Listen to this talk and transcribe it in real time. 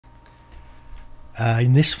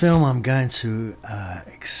In this film I'm going to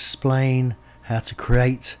explain how to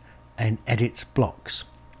create and edit blocks.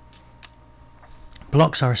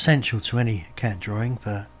 Blocks are essential to any CAD drawing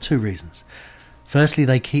for two reasons. Firstly,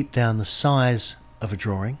 they keep down the size of a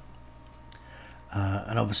drawing,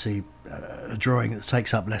 and obviously a drawing that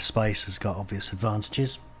takes up less space has got obvious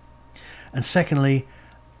advantages. And secondly,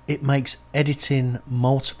 it makes editing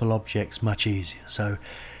multiple objects much easier. So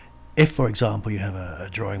if, for example, you have a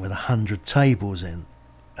drawing with 100 tables in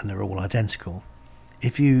and they're all identical,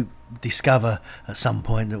 if you discover at some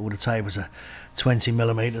point that all the tables are 20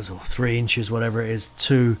 millimeters or 3 inches, whatever it is,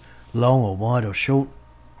 too long or wide or short,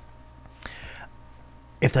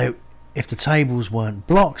 if the tables weren't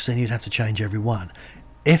blocks, then you'd have to change every one.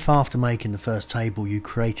 If after making the first table you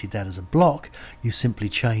created that as a block, you simply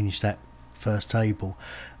change that first table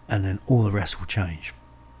and then all the rest will change.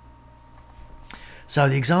 So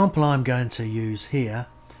the example I'm going to use here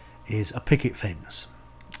is a picket fence.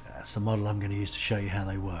 That's the model I'm going to use to show you how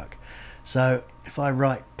they work. So if I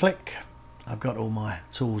right click, I've got all my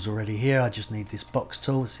tools already here. I just need this box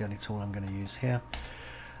tool. It's the only tool I'm going to use here,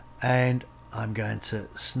 and I'm going to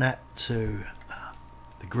snap to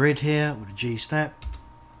the grid here with a G snap.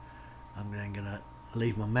 I'm then going to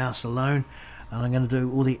leave my mouse alone, and I'm going to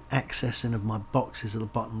do all the accessing of my boxes at the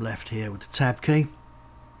bottom left here with the tab key.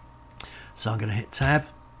 So I'm going to hit tab.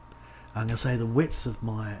 I'm going to say the width of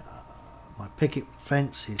my picket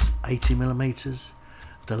fence is 80 millimeters.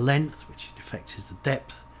 The length, which in effect is the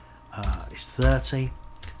depth, is 30,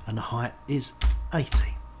 and the height is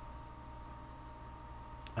 80.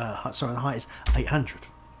 Sorry, the height is 800.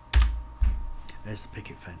 There's the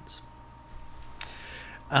picket fence.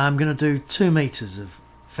 I'm going to do 2 meters of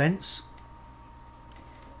fence.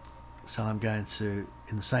 So I'm going to,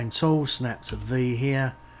 in the same tool, snap to V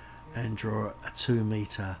here and draw a 2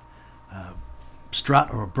 meter strut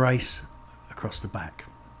or a brace across the back.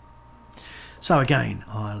 So again,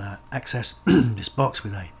 I'll access this box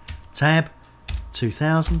with a tab,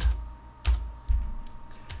 2000.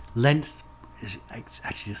 Length is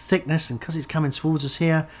actually the thickness, and because it's coming towards us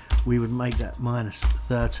here, we would make that minus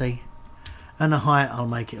 30. And the height, I'll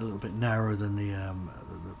make it a little bit narrower than the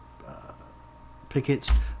pickets,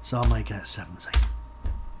 so I'll make that 70.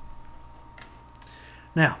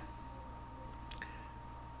 Now,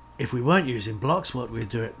 if we weren't using blocks, what we'd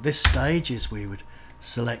do at this stage is we would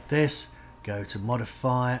select this, go to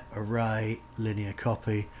Modify, Array, Linear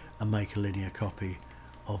Copy, and make a linear copy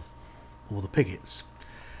of all the pickets.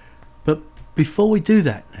 But before we do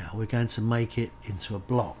that now, we're going to make it into a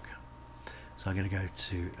block. So I'm going to go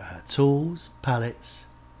to Tools, Palettes,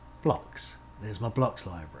 Blocks. There's my blocks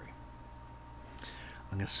library.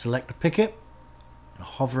 I'm going to select the picket, and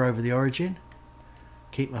hover over the origin,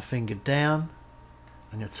 keep my finger down.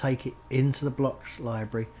 I'm going to take it into the blocks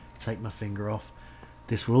library, take my finger off.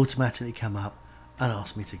 This will automatically come up and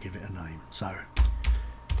ask me to give it a name. So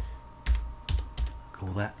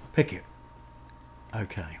call that picket.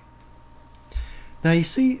 OK. Now you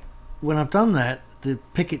see, when I've done that, the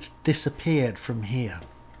pickets disappeared from here.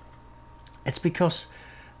 It's because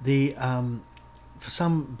the for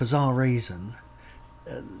some bizarre reason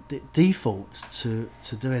the default to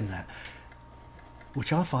doing that,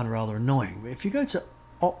 which I find rather annoying. If you go to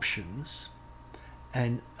Options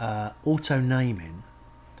and Auto Naming,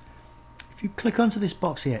 if you click onto this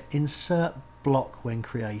box here, Insert Block when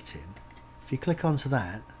creating, if you click onto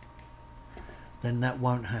that, then that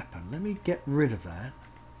won't happen. Let me get rid of that,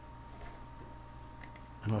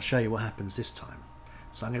 and I'll show you what happens this time.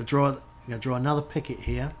 So I'm going to draw another picket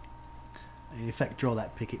here, and in effect draw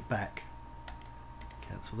that picket back.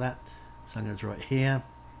 Cancel that. So I'm going to draw it here.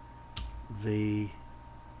 V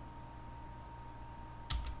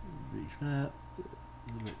snap.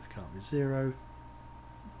 The width can't be 0.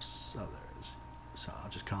 So there it is. So I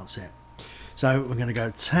just can't see it. So we're going to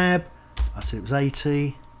go tab. I said it was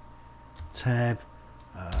 80. Tab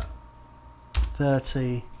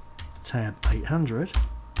 30. Tab 800.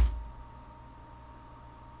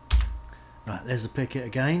 Right, there's the picket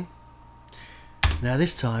again. Now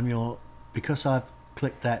this time because I've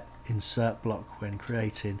clicked that insert block when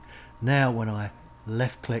creating, now when I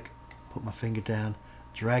left click, put my finger down,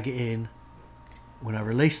 drag it in, when I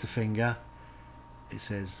release the finger, it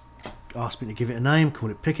says, ask me to give it a name, call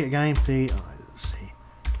it picket again, P-I-C-K-E-T.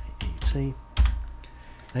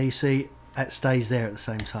 Now you see that stays there at the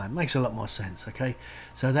same time. Makes a lot more sense. Okay,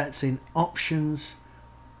 so that's in Options,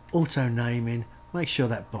 Auto Naming. Make sure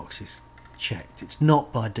that box is checked. It's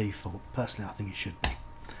not by default. Personally, I think it should be.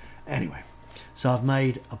 Anyway, so I've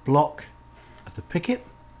made a block of the picket,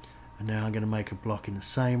 and now I'm going to make a block in the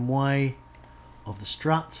same way of the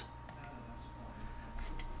strut,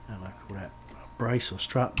 and I call that brace or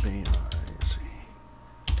strut,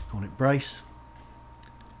 call it brace.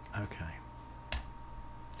 Okay.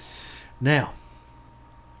 Now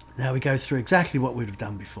we go through exactly what we'd have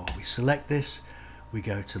done before. We select this, we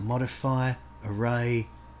go to modify, array,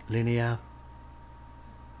 linear.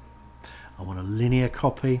 I want a linear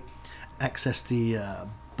copy. Access the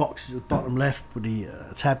boxes at the bottom left with the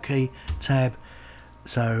tab key, tab.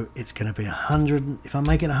 So it's going to be 100. If I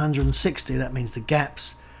make it 160, that means the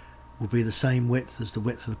gaps will be the same width as the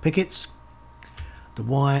width of the pickets. The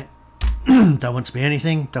Y don't want to be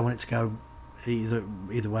anything, don't want it to go either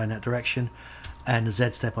way in that direction. And the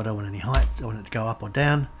Z step, I don't want any height, I want it to go up or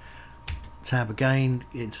down. Tab again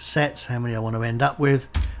into sets, how many I want to end up with.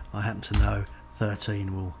 I happen to know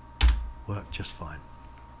 13 will work just fine.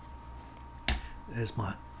 There's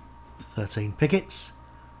my 13 pickets.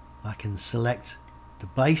 I can select the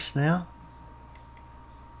base now.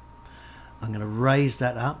 I'm going to raise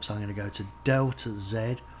that up, so I'm going to go to delta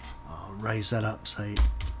Z. I'll raise that up, say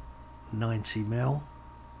 90 mil.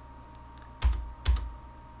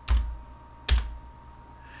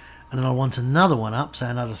 And then I want another one up, say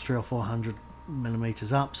another 300 or 400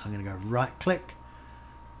 millimeters up, so I'm going to go right click,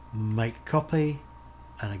 make copy,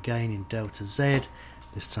 and again in delta Z,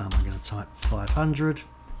 this time I'm going to type 500,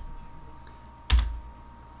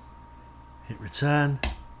 hit return.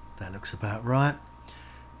 That looks about right.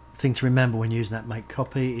 The thing to remember when using that make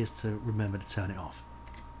copy is to remember to turn it off.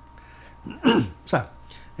 So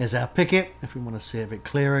there's our picket. If we want to see it a bit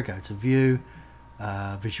clearer, go to view,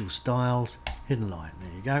 visual styles, hidden line.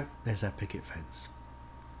 There you go. There's our picket fence.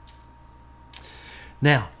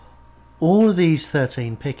 Now all of these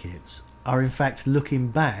 13 pickets are in fact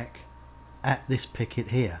looking back at this picket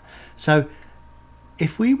here. So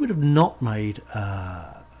if we would have not made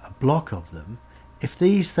a block of them, if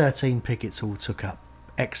these 13 pickets all took up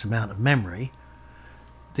X amount of memory,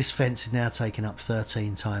 this fence is now taking up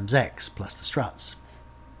 13 times X plus the struts.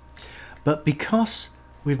 But because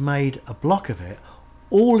we've made a block of it,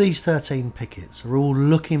 all these 13 pickets are all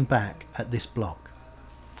looking back at this block.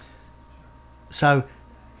 So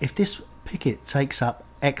if this picket takes up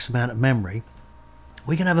X amount of memory,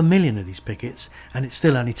 we can have 1,000,000 of these pickets and it's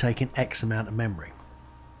still only taking X amount of memory.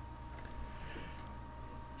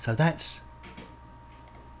 So that's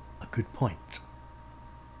a good point.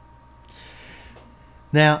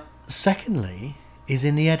 Now secondly is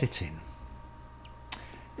in the editing.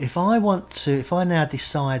 If I now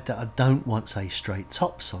decide that I don't want, say, straight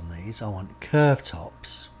tops on these, I want curved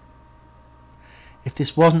tops. If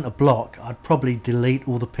this wasn't a block, I'd probably delete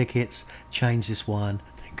all the pickets, change this one,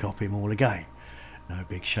 then copy them all again. No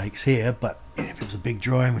big shakes here, but if it was a big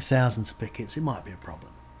drawing with thousands of pickets, it might be a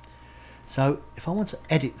problem. So if I want to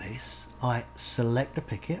edit this, I select the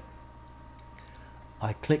picket,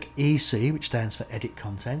 I click EC, which stands for Edit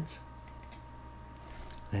Content.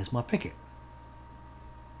 There's my picket.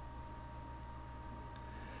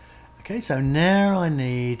 Okay, so now I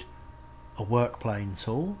need a work plane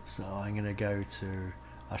tool, so I'm going to go to,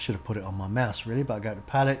 I should have put it on my mouse really, but I go to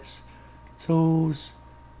Palettes, Tools,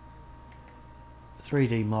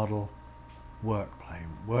 3D Model, Work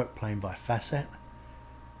Plane by Facet.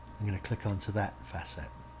 I'm going to click onto that facet.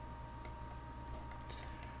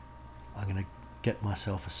 I'm going to get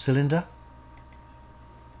myself a cylinder.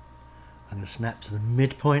 I'm going to snap to the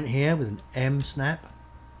midpoint here with an M snap,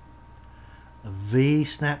 a V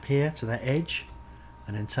snap here to that edge,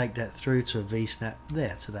 and then take that through to a V snap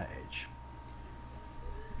there to that edge.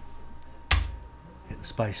 Hit the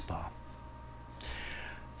space bar.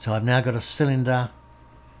 So I've now got a cylinder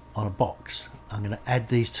on a box. I'm going to add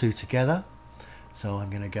these two together. So I'm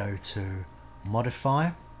going to go to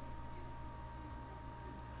Modify,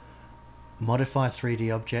 Modify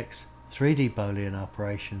 3D Objects, 3D Boolean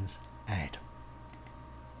Operations, Add.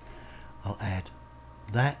 I'll add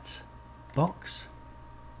that box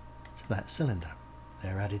to that cylinder.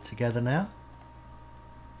 They're added together now.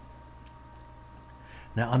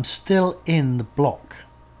 Now I'm still in the block.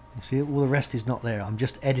 You see, all the rest is not there. I'm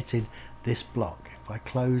just editing this block. If I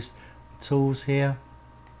close the tools here,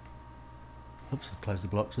 oops, I've closed the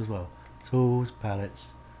blocks as well. Tools,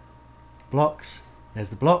 palettes, blocks. There's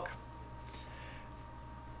the block.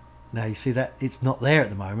 Now you see that it's not there at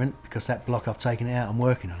the moment because that block, I've taken it out and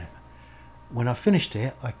working on it. When I've finished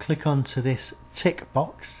it, I click onto this tick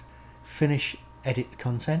box, Finish Edit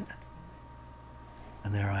Content,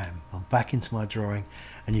 and there I am. I'm back into my drawing,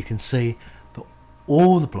 and you can see that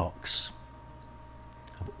all the blocks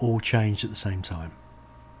have all changed at the same time.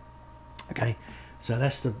 Okay, so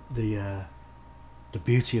that's the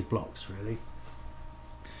beauty of blocks, really.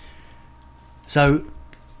 So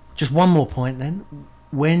just one more point then.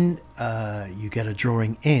 When you get a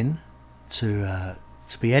drawing in to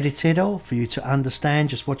be edited, or for you to understand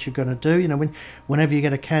just what you're going to do. You know, whenever you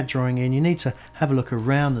get a CAD drawing in, you need to have a look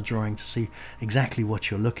around the drawing to see exactly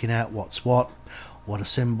what you're looking at, what's what are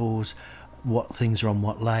symbols, what things are on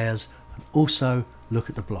what layers, and also look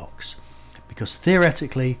at the blocks, because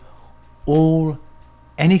theoretically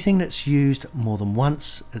anything that's used more than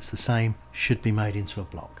once, it's the same, should be made into a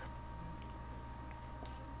block.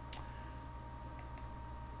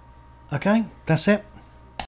 Okay, that's it.